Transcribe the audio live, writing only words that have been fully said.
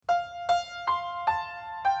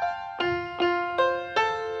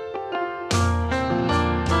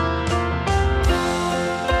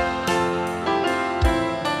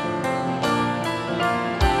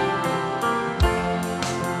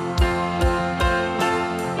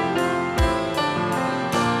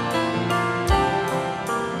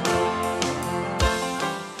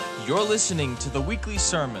You're listening to the weekly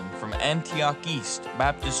sermon from Antioch East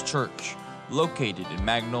Baptist Church, located in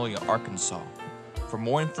Magnolia, Arkansas. For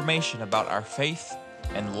more information about our faith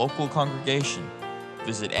and local congregation,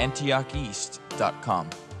 visit antiocheast.com.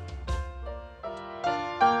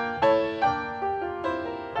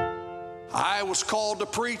 I was called to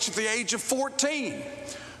preach at the age of 14,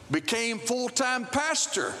 became full-time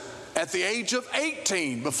pastor at the age of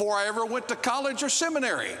 18 before I ever went to college or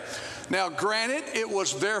seminary. Now, granted, it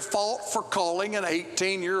was their fault for calling an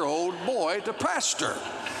 18-year-old boy to pastor.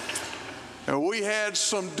 And we had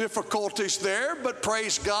some difficulties there, but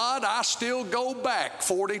praise God, I still go back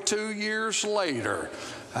 42 years later.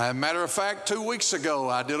 As a matter of fact, 2 weeks ago,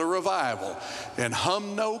 I did a revival in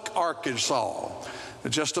Humnoke, Arkansas,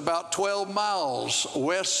 just about 12 miles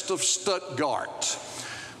west of Stuttgart.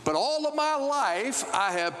 But all of my life,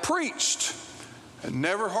 I have preached and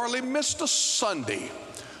never hardly missed a Sunday.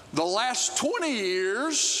 The last 20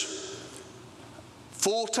 years,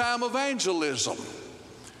 full-time evangelism.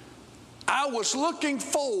 I was looking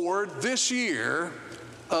forward this year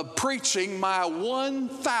of preaching my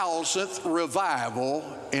 1,000th revival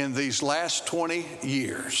in these last 20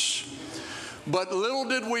 years. But little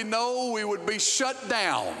did we know we would be shut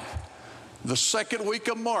down the second week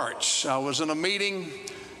of March. I was in a meeting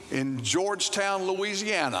in Georgetown,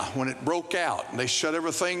 Louisiana, when it broke out. They shut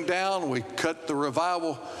everything down. We cut the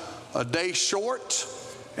revival a day short,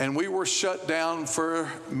 and we were shut down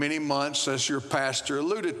for many months, as your pastor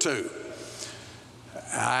alluded to.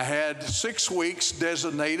 I had 6 weeks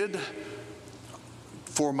designated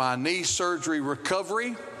for my knee surgery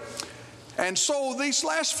recovery. And so these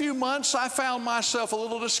last few months, I found myself a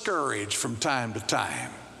little discouraged from time to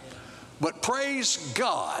time. But praise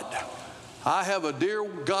God, I have a dear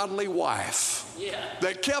godly wife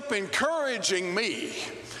that kept encouraging me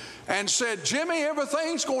and said, Jimmy,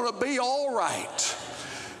 everything's going to be all right.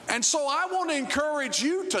 And so I want to encourage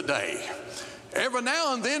you today. Every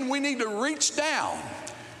now and then we need to reach down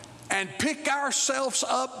and pick ourselves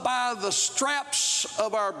up by the straps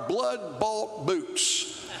of our blood-bought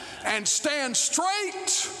boots and stand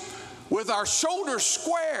straight with our shoulders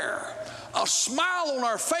square, a smile on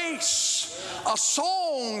our face, a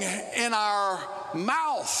song in our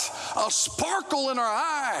mouth, a sparkle in our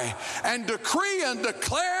eye, and decree and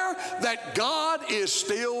declare that God is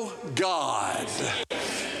still God.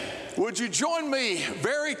 Would you join me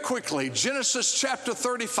very quickly? Genesis chapter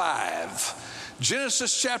 35.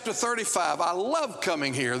 Genesis chapter 35. I love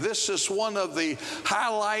coming here. This is one of the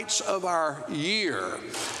highlights of our year.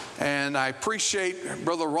 And I appreciate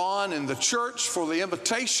Brother Ron and the church for the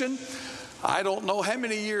invitation. I don't know how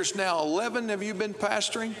many years now. 11 have you been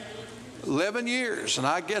pastoring? 11 years. And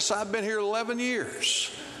I guess I've been here 11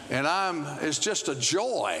 years. And it's just a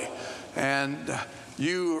joy. And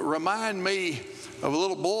you remind me of a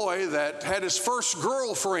little boy that had his first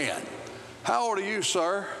girlfriend. How old are you,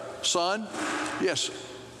 sir? Son? Yes.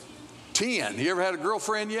 10. You ever had a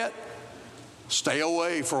girlfriend yet? Stay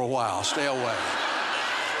away for a while. Stay away.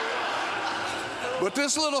 But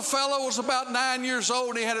this little fellow was about 9 years old,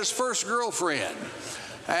 and he had his first girlfriend.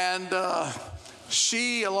 And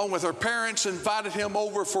she, along with her parents, invited him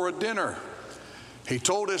over for a dinner. He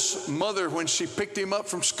told his mother when she picked him up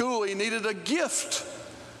from school he needed a gift.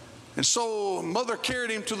 And so mother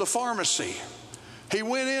carried him to the pharmacy. He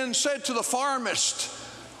went in and said to the pharmacist,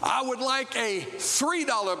 I would like a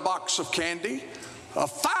 $3 box of candy, a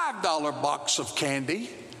 $5 box of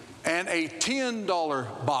candy, and a $10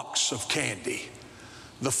 box of candy.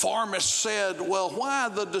 The pharmacist said, well, why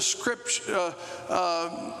the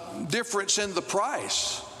difference in the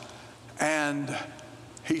price? And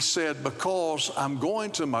he said, because I'm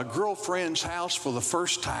going to my girlfriend's house for the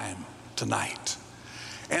first time tonight.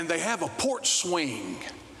 And they have a porch swing.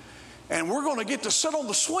 And we're going to get to sit on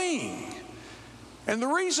the swing. And the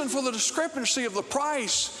reason for the discrepancy of the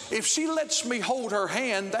price, if she lets me hold her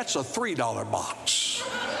hand, that's a $3 box.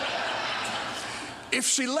 If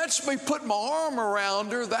she lets me put my arm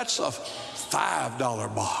around her, that's a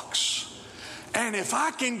 $5 box. And if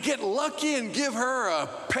I can get lucky and give her a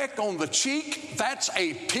peck on the cheek, that's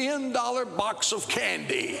a $10 box of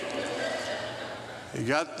candy. He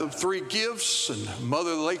got the 3 gifts, and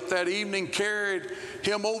mother late that evening carried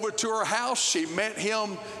him over to her house. She met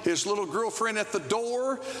him, his little girlfriend, at the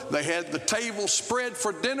door. They had the table spread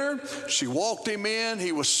for dinner. She walked him in.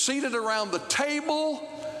 He was seated around the table,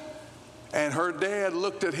 and her dad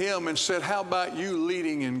looked at him and said, how about you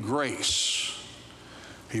leading in grace?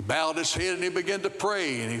 He bowed his head and he began to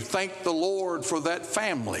pray, and he thanked the Lord for that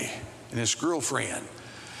family and his girlfriend.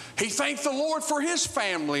 He thanked the Lord for his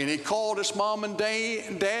family, and he called his mom and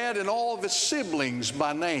dad and all of his siblings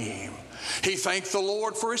by name. He thanked the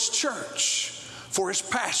Lord for his church, for his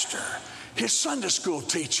pastor, his Sunday school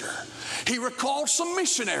teacher. He recalled some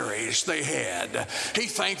missionaries they had. He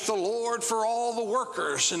thanked the Lord for all the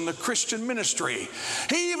workers in the Christian ministry.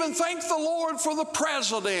 He even thanked the Lord for the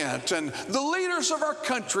president and the leaders of our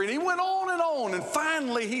country. And he went on, and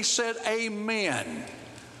finally he said, amen.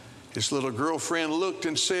 His little girlfriend looked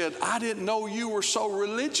and said, I didn't know you were so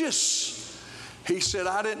religious. He said,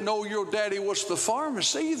 I didn't know your daddy was the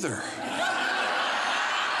pharmacist either.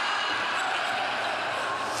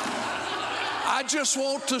 I just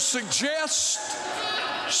want to suggest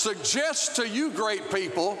to you great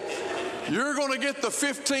people, you're going to get the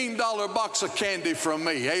 $15 box of candy from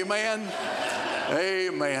me. Amen?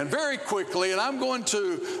 Amen. Very quickly, and I'm going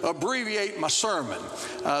to abbreviate my sermon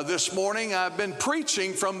this morning. I've been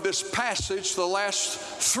preaching from this passage the last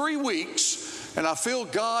 3 weeks, and I feel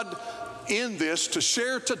God in this to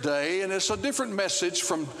share today, and it's a different message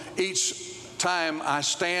from each time I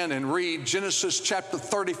stand and read Genesis chapter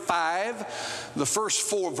 35, the first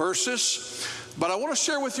 4 verses. But I want to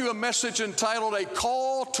share with you a message entitled A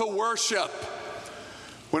Call to Worship.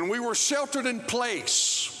 When we were sheltered in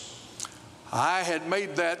place, I had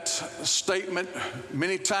made that statement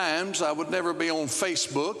many times. I would never be on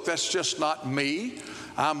Facebook. That's just not me.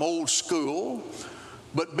 I'm old school.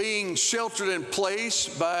 But being sheltered in place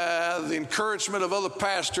by the encouragement of other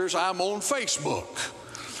pastors, I'm on Facebook.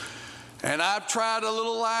 And I've tried a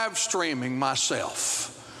little live streaming myself.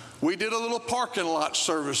 We did a little parking lot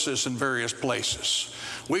services in various places.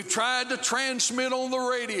 We've tried to transmit on the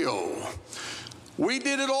radio. We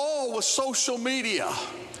did it all with social media.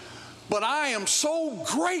 But I am so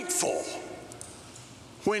grateful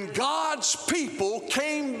when God's people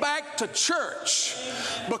came back to church,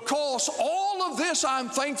 because all of this I'm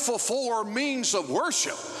thankful for means of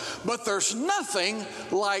worship. But there's nothing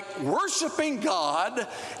like worshiping God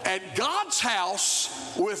at God's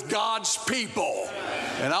house with God's people.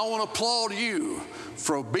 And I want to applaud you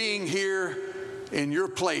for being here in your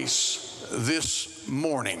place this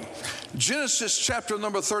morning. Genesis chapter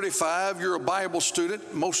number 35, you're a Bible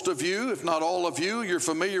student. Most of you, if not all of you, you're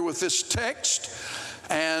familiar with this text.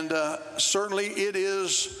 And certainly it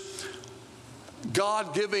is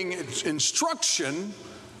God giving instruction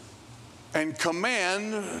and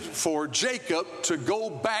command for Jacob to go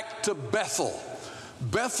back to Bethel.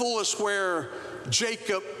 Bethel is where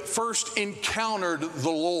Jacob first encountered the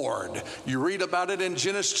Lord. You read about it in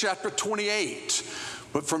Genesis chapter 28.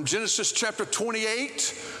 But from Genesis chapter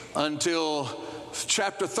 28 until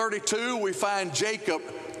chapter 32, we find Jacob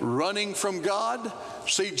running from God.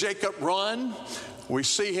 See Jacob run. We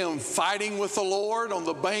see him fighting with the Lord on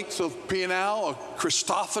the banks of Penuel, a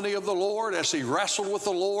Christophany of the Lord, as he wrestled with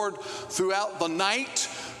the Lord throughout the night.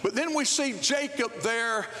 But then we see Jacob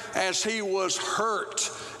there as he was hurt,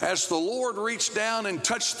 as the Lord reached down and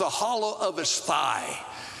touched the hollow of his thigh.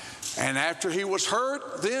 And after he was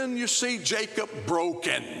hurt, then you see Jacob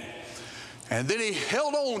broken. And then he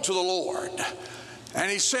held on to the Lord. And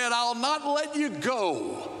he said, I'll not let you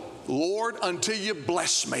go, Lord, until you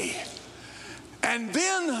bless me. And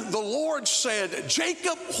then the Lord said,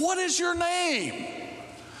 Jacob, what is your name?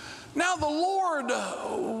 Now the Lord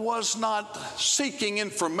was not seeking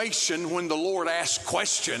information when the Lord asked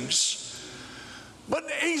questions, but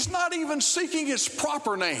he's not even seeking his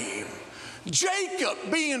proper name.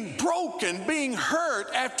 Jacob, being broken, being hurt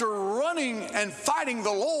after running and fighting the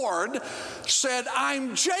Lord, said,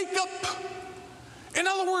 I'm Jacob. In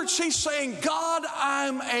other words, he's saying, God,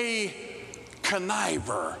 I'm a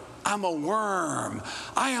conniver. I'm a worm.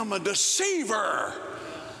 I am a deceiver.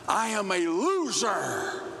 I am a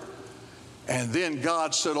loser. And then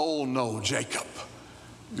God said, oh no, Jacob,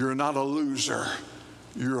 you're not a loser.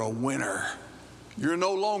 You're a winner. You're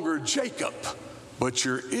no longer Jacob, but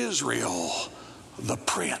you're Israel, the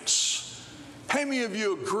prince. How many of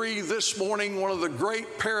you agree this morning one of the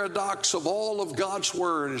great paradox of all of God's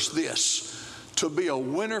word is this? To be a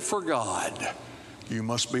winner for God, you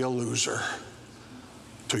must be a loser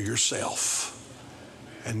to yourself.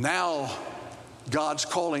 And now God's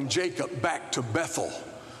calling Jacob back to Bethel.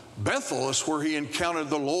 Bethel is where he encountered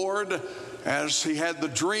the Lord as he had the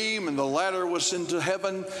dream and the ladder was into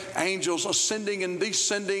heaven, angels ascending and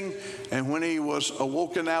descending. And when he was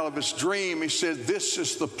awoken out of his dream, he said, this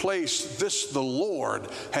is the place, the Lord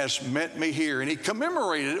has met me here. And he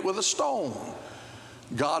commemorated it with a stone.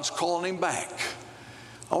 God's calling him back.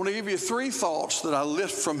 I want to give you 3 thoughts that I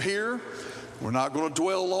lift from here. We're not going to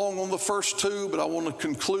dwell long on the first two, but I want to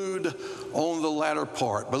conclude on the latter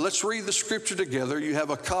part. But let's read the scripture together. You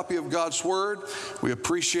have a copy of God's Word. We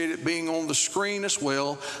appreciate it being on the screen as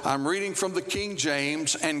well. I'm reading from the King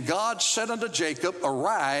James. And God said unto Jacob,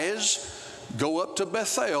 Arise, go up to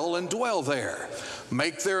Bethel and dwell there.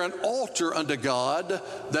 Make there an altar unto God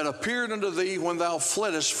that appeared unto thee when thou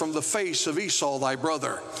fleddest from the face of Esau thy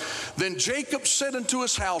brother. Then Jacob said unto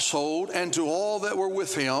his household and to all that were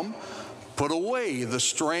with him, Put away the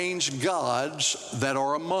strange gods that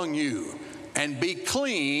are among you, and be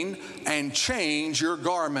clean, and change your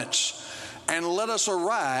garments. And let us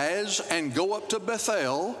arise and go up to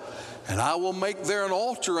Bethel, and I will make there an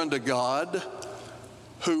altar unto God,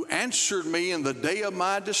 who answered me in the day of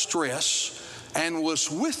my distress, and was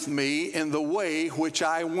with me in the way which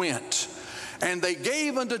I went. And they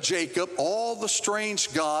gave unto Jacob all the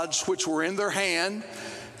strange gods which were in their hand,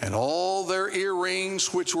 and all their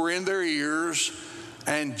earrings which were in their ears,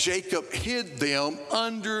 and Jacob hid them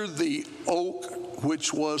under the oak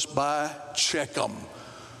which was by Shechem.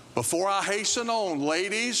 Before I hasten on,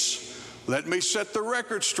 ladies, let me set the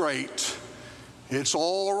record straight. It's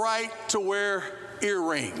all right to wear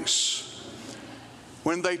earrings.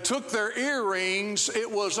 When they took their earrings, it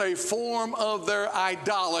was a form of their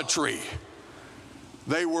idolatry.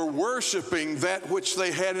 They were worshiping that which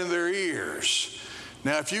they had in their ears.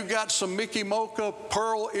 Now, if you got some Mickey Mocha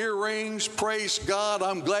pearl earrings, praise God,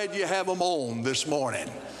 I'm glad you have them on this morning.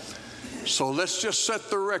 So let's just set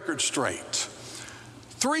the record straight.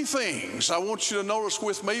 Three things I want you to notice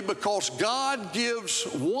with me, because God gives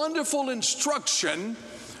wonderful instruction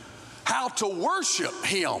how to worship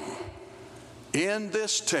Him in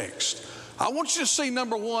this text. I want you to see,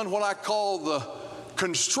 number one, what I call the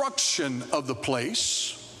construction of the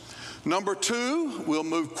place. Number two, we'll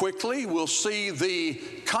move quickly. We'll see the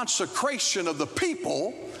consecration of the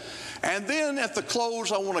people. And then at the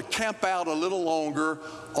close, I want to camp out a little longer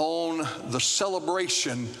on the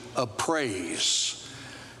celebration of praise.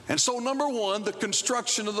 And so, number one, the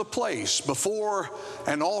construction of the place. Before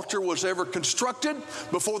an altar was ever constructed,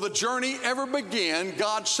 before the journey ever began,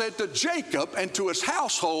 God said to Jacob and to his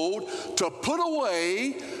household to put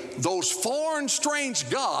away those foreign, strange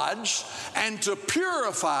gods and to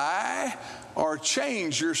purify or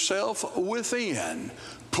change yourself within.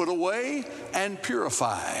 Put away and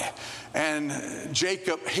purify. And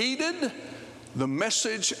Jacob heeded the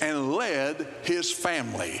message and led his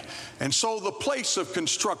family. And so the place of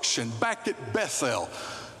construction back at Bethel,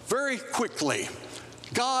 very quickly,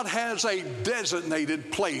 God has a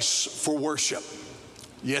designated place for worship.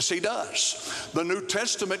 Yes, He does. The New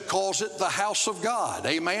Testament calls it the house of God.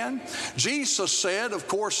 Amen. Jesus said, of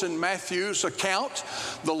course, in Matthew's account,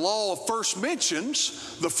 the law of first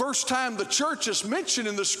mentions, the first time the church is mentioned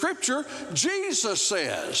in the scripture, Jesus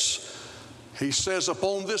says, He says,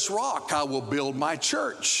 upon this rock I will build my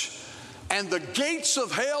church, and the gates of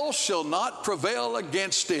hell shall not prevail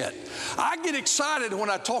against it. I get excited when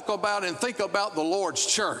I talk about and think about the Lord's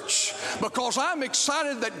church, because I'm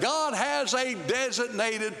excited that God has a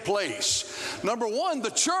designated place. Number one,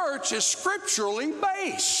 the church is scripturally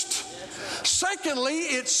based. Secondly,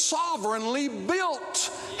 it's sovereignly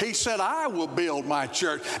built. He said, I will build my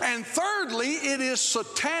church. And thirdly, it is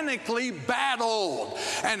satanically battled.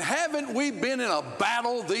 And haven't we been in a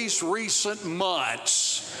battle these recent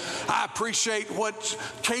months? I appreciate what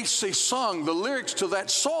Casey sung, the lyrics to that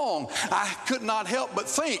song. I could not help but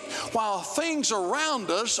think, while things around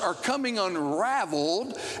us are coming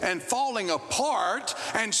unraveled and falling apart,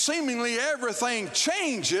 and seemingly everything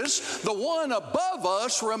changes, the one above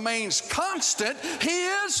us remains constant. He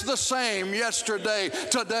is the same yesterday,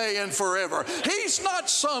 today, and forever. He's not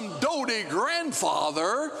some doty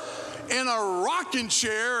grandfather in a rocking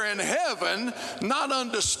chair in heaven, not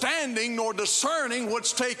understanding nor discerning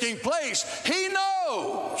what's taking place. He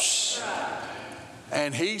knows,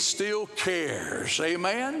 and He still cares.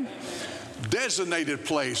 Amen. Designated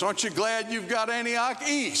place. Aren't you glad you've got Antioch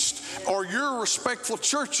East or your respectful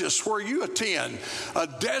churches where you attend? A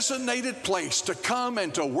designated place to come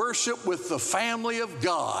and to worship with the family of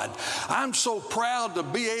God. I'm so proud to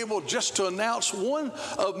be able just to announce one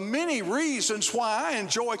of many reasons why I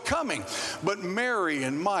enjoy coming. But Mary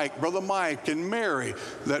and Mike, Brother Mike and Mary,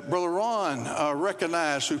 that Brother Ron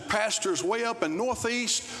recognized, who pastors way up in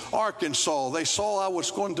Northeast Arkansas. They saw I was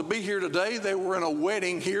going to be here today. They were in a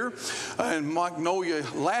wedding here in Magnolia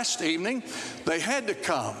last evening. They had to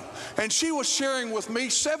come. And she was sharing with me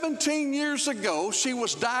 17 years ago, she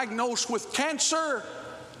was diagnosed with cancer.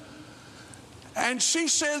 And she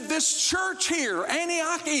said, this church here,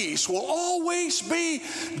 Antioch East, will always be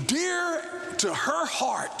dear to her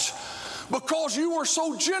heart because you were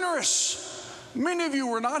so generous. Many of you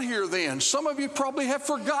were not here then. Some of you probably have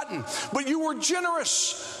forgotten. But you were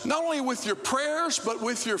generous, not only with your prayers, but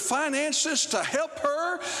with your finances to help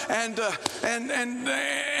her. And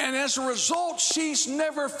as a result, she's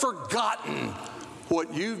never forgotten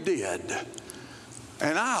what you did.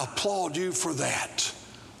 And I applaud you for that.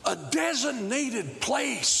 A designated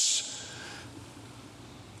place.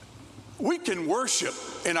 We can worship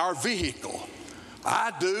in our vehicle.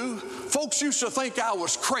 I do. Folks used to think I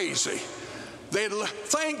was crazy. They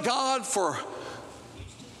thank God for,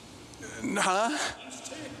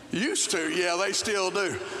 Used to, yeah, they still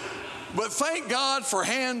do. But thank God for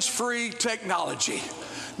hands-free technology.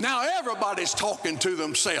 Now everybody's talking to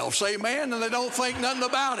themselves, amen, and they don't think nothing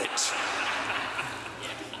about it.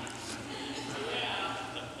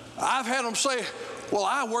 I've had them say, well,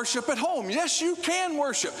 I worship at home. Yes, you can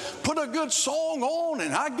worship. Put a good song on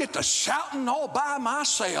and I get to shouting all by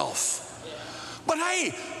myself. But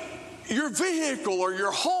hey, your vehicle or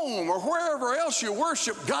your home or wherever else you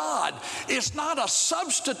worship God is not a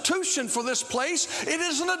substitution for this place. It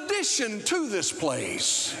is an addition to this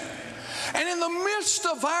place. And in the midst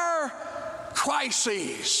of our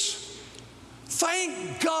crises,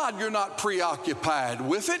 thank God you're not preoccupied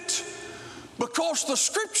with it, because the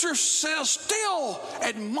Scripture still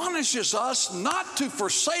admonishes us not to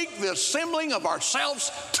forsake the assembling of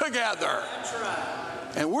ourselves together. That's right.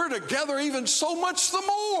 And we're together even so much the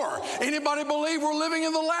more. Anybody believe we're living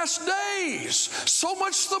in the last days? So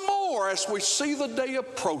much the more as we see the day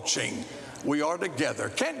approaching. We are together.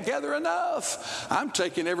 Can't gather enough. I'm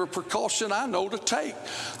taking every precaution I know to take.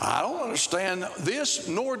 I don't understand this,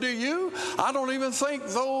 nor do you. I don't even think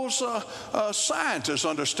those scientists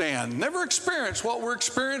understand. Never experienced what we're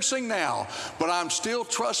experiencing now, but I'm still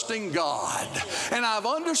trusting God. And I've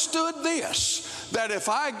understood this, that if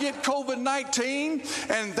I get COVID-19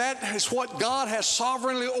 and that is what God has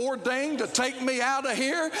sovereignly ordained to take me out of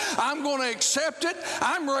here, I'm going to accept it.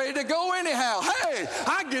 I'm ready to go anyhow. Hey,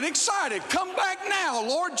 I get excited. Come back now,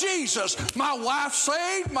 Lord Jesus. My wife's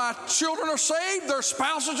saved. My children are saved. Their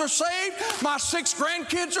spouses are saved. My 6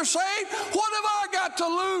 grandkids are saved. What have I got to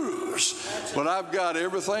lose? But I've got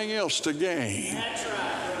everything else to gain.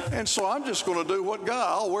 And so I'm just going to do what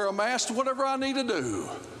God, I'll wear a mask, whatever I need to do,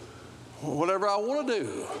 whatever I want to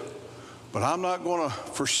do. But I'm not going to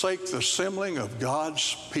forsake the assembling of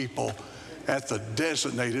God's people at the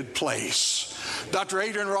designated place. Dr.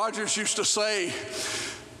 Adrian Rogers used to say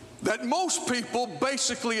that most people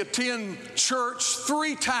basically attend church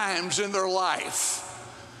 3 times in their life.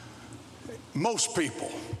 Most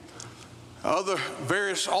people. Other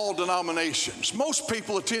various, all denominations. Most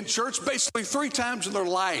people attend church basically 3 times in their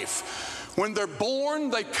life. When they're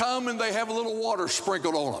born, they come and they have a little water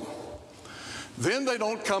sprinkled on them. Then they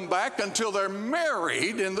don't come back until they're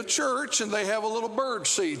married in the church and they have a little bird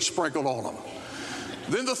seed sprinkled on them.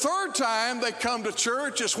 Then the 3rd time they come to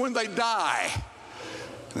church is when they die.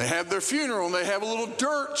 They have their funeral and they have a little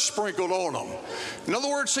dirt sprinkled on them. In other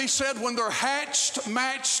words, he said, when they're hatched,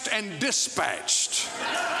 matched, and dispatched.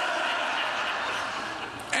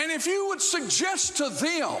 And if you would suggest to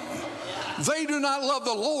them they do not love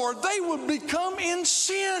the Lord, they would become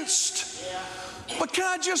incensed. But can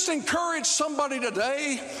I just encourage somebody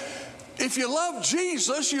today? If you love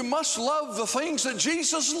Jesus, you must love the things that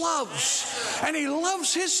Jesus loves. And he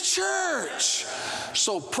loves his church.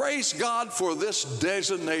 So praise God for this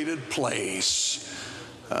designated place.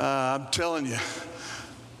 I'm telling you.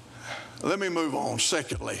 Let me move on.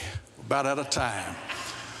 Secondly, about out of time.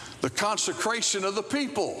 The consecration of the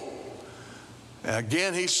people.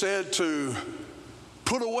 Again, he said to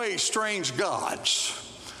put away strange gods.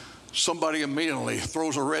 Somebody immediately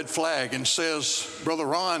throws a red flag and says, Brother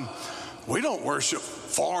Ron, we don't worship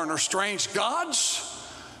foreign or strange gods.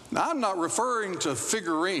 Now, I'm not referring to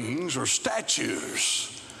figurines or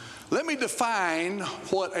statues. Let me define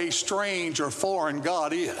what a strange or foreign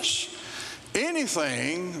god is.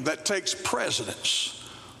 Anything that takes precedence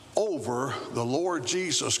over the Lord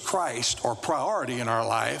Jesus Christ or priority in our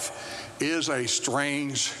life is a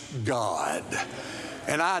strange god.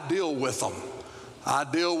 And I deal with them. I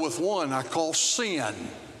deal with one I call sin.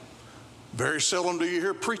 Very seldom do you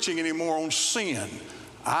hear preaching anymore on sin.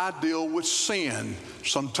 I deal with sin.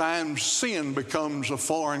 Sometimes sin becomes a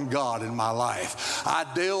foreign god in my life. I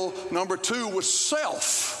deal, number 2, with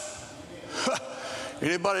self.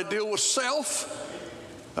 Anybody deal with self?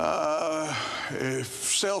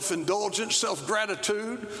 Self-indulgence,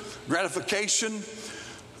 self-gratitude, gratification.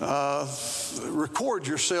 Record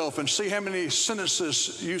yourself and see how many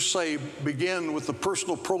sentences you say begin with the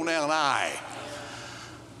personal pronoun I.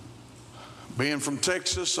 Being from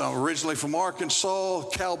Texas, I'm originally from Arkansas.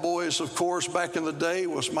 Cowboys, of course, back in the day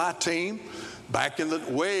was my team.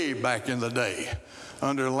 way back in the day,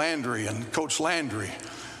 under Landry and Coach Landry.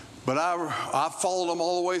 But I followed them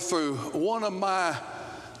all the way through. One of my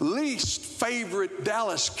least favorite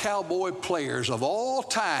Dallas Cowboy players of all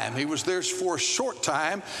time, he was there for a short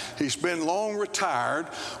time, he's been long retired,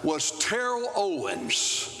 was Terrell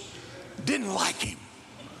Owens. Didn't like him.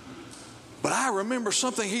 But I remember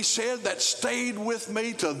something he said that stayed with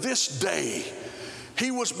me to this day. He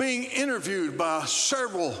was being interviewed by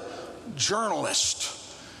several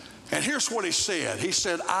journalists. And here's what he said. He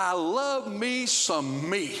said, "I love me some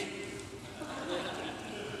me."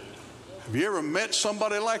 Have you ever met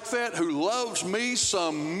somebody like that who loves me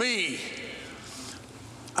some me?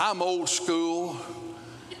 I'm old school.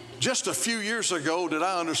 Just a few years ago did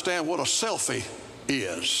I understand what a selfie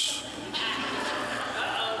is.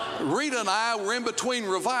 Rita and I were in between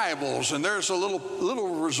revivals, and there's a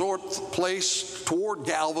little resort place toward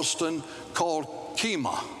Galveston called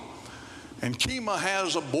Kemah. And Kemah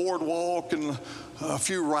has a boardwalk and a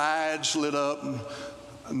few rides lit up and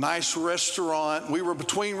a nice restaurant. We were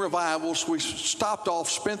between revivals. We stopped off,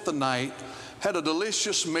 spent the night, had a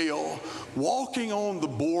delicious meal, walking on the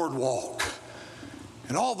boardwalk.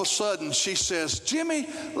 And all of a sudden she says, "Jimmy,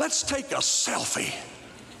 let's take a selfie."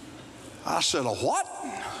 I said, "A what?"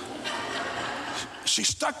 She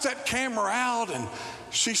stuck that camera out and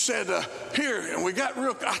she said, "Here," and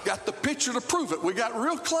I got the picture to prove it. We got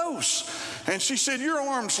real close. And she said, "Your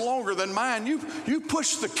arm's longer than mine. You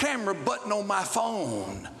push the camera button on my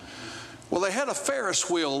phone." Well, they had a Ferris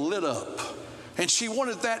wheel lit up, and she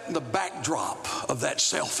wanted that in the backdrop of that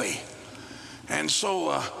selfie. And so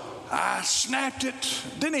I snapped it,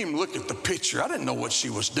 didn't even look at the picture. I didn't know what she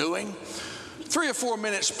was doing. 3 or 4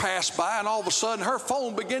 minutes passed by, and all of a sudden her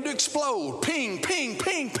phone began to explode. Ping, ping,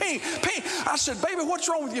 ping, ping, ping. I said, "Baby, what's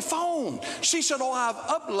wrong with your phone?" She said, "Oh, I've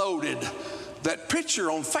uploaded that picture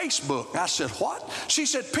on Facebook." I said, "What?" She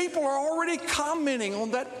said, "People are already commenting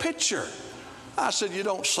on that picture." I said, "You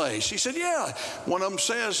don't say." She said, "Yeah." One of them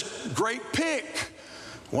says, "Great pic."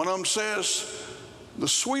 One of them says, "The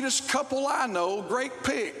sweetest couple I know, great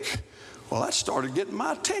pic." Well, that started getting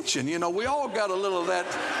my attention. You know, we all got a little of that.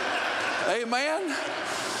 Amen.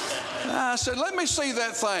 I said, "Let me see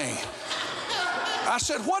that thing." I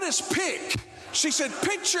said, "What is pic?" She said,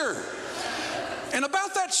 "Picture." And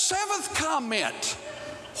about that 7th comment,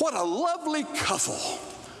 "What a lovely couple,"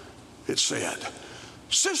 it said.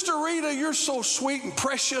 "Sister Rita, you're so sweet and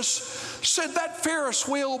precious." Said, "That Ferris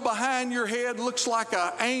wheel behind your head looks like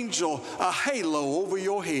an angel, a halo over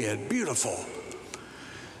your head. Beautiful."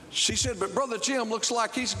 She said, "But Brother Jim looks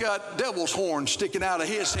like he's got devil's horns sticking out of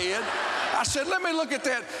his head." I said, "Let me look at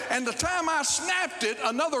that." And the time I snapped it,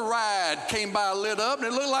 another ride came by lit up, and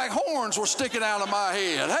it looked like horns were sticking out of my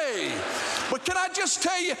head. Hey, but can I just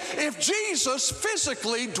tell you, if Jesus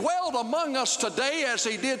physically dwelled among us today as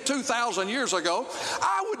he did 2,000 years ago,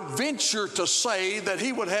 I would venture to say that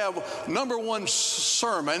he would have number one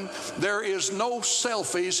sermon, "There is no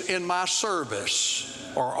selfies in my service,"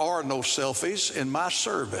 or "are no selfies in my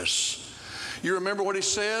service." You remember what he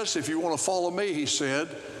says? If you want to follow me, he said,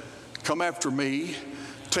 "Come after me,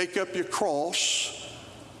 take up your cross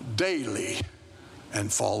daily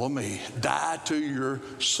and follow me." Die to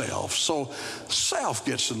yourself. So self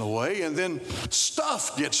gets in the way, and then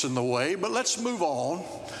stuff gets in the way. But let's move on.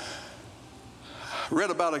 Read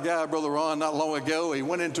about a guy, Brother Ron, not long ago. He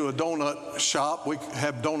went into a donut shop. We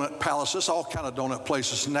have donut palaces, all kind of donut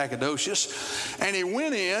places in Nacogdoches. And he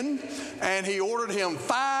went in and he ordered him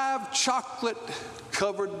 5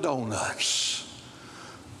 chocolate-covered donuts,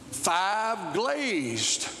 5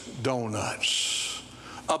 glazed donuts,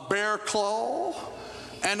 a bear claw,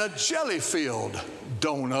 and a jelly-filled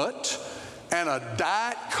donut, and a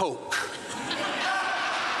Diet Coke.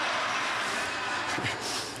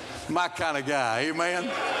 My kind of guy, amen?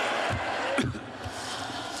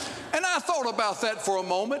 And I thought about that for a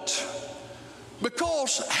moment,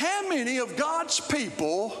 because how many of God's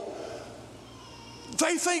people,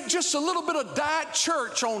 they think just a little bit of diet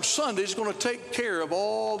church on Sunday is going to take care of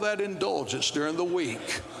all that indulgence during the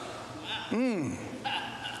week?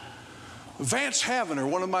 Vance Havner,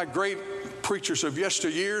 one of my great preachers of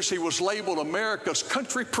yesteryears, he was labeled America's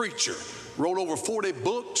country preacher, wrote over 40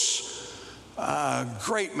 books.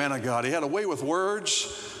 Great man of God. He had a way with words.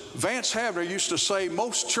 Vance Havner used to say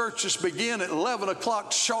most churches begin at 11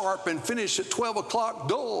 o'clock sharp and finish at 12 o'clock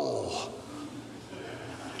dull.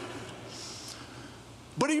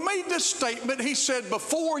 But he made this statement. He said,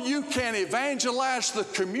 before you can evangelize the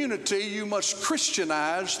community, you must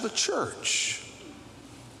Christianize the church.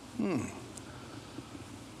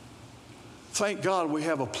 Thank God we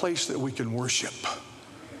have a place that we can worship.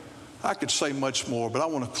 I could say much more, but I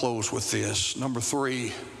want to close with this. Number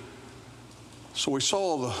 3. So we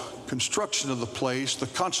saw the construction of the place, the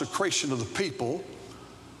consecration of the people.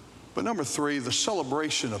 But number 3, the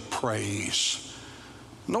celebration of praise.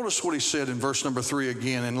 Notice what he said in verse number 3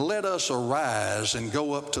 again. And let us arise and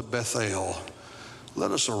go up to Bethel.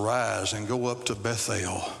 Let us arise and go up to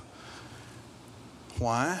Bethel.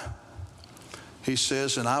 Why? He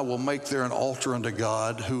says, and I will make there an altar unto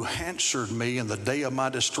God, who answered me in the day of my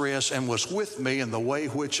distress and was with me in the way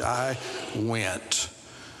which I went.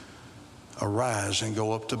 Arise and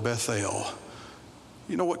go up to Bethel.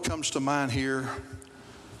 You know what comes to mind here?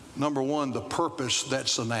 Number 1, the purpose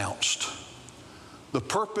that's announced. The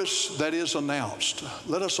purpose that is announced.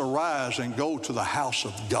 Let us arise and go to the house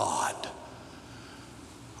of God.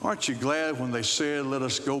 Aren't you glad when they said, let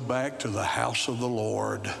us go back to the house of the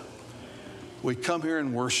Lord? We come here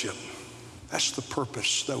and worship. That's the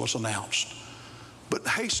purpose that was announced. But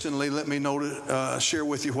hastily, let me share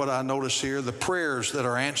with you what I notice here, the prayers that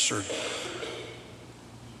are answered.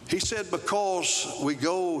 He said, because we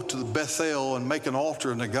go to Bethel and make an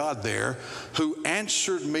altar unto God there, who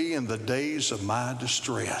answered me in the days of my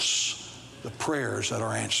distress. The prayers that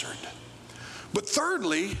are answered. But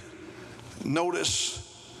thirdly, notice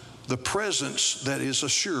the presence that is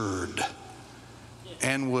assured,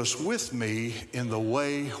 and was with me in the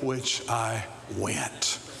way which I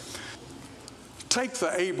went. Take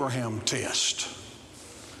the Abraham test,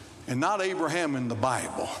 and not Abraham in the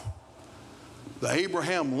Bible. The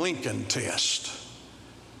Abraham Lincoln test.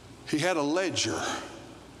 He had a ledger,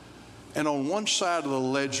 and on one side of the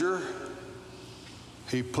ledger,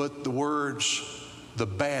 he put the words, the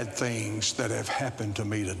bad things that have happened to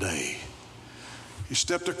me today. He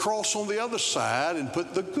stepped across on the other side and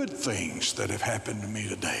put the good things that have happened to me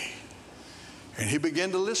today. And he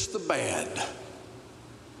began to list the bad.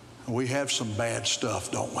 We have some bad stuff,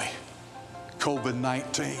 don't we?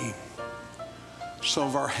 COVID-19. Some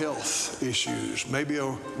of our health issues, maybe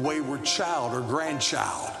a wayward child or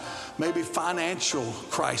grandchild, maybe financial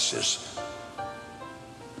crisis.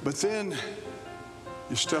 But then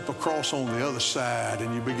you step across on the other side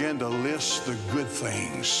and you begin to list the good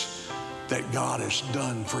things that God has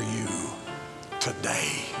done for you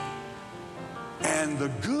today. And the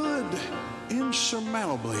good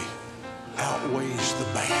insurmountably outweighs the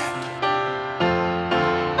bad.